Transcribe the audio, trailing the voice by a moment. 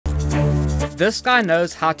This guy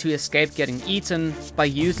knows how to escape getting eaten by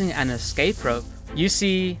using an escape rope. You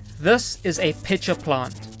see, this is a pitcher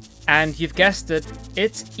plant, and you've guessed it,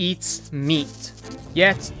 it eats meat.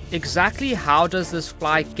 Yet, exactly how does this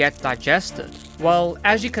fly get digested? Well,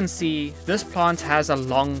 as you can see, this plant has a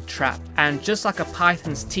long trap, and just like a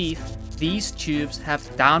python's teeth, these tubes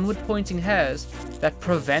have downward pointing hairs that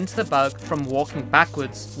prevent the bug from walking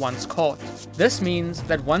backwards once caught. This means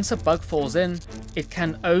that once a bug falls in, it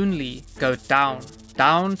can only go down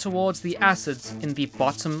towards the acids in the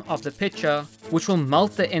bottom of the pitcher, which will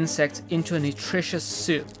melt the insect into a nutritious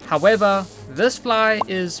soup. However, this fly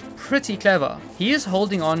is pretty clever. He is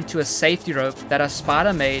holding on to a safety rope that a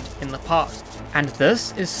spider made in the past, and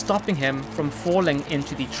this is stopping him from falling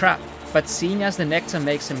into the trap. But seeing as the nectar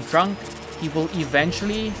makes him drunk, he will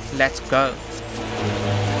eventually let go.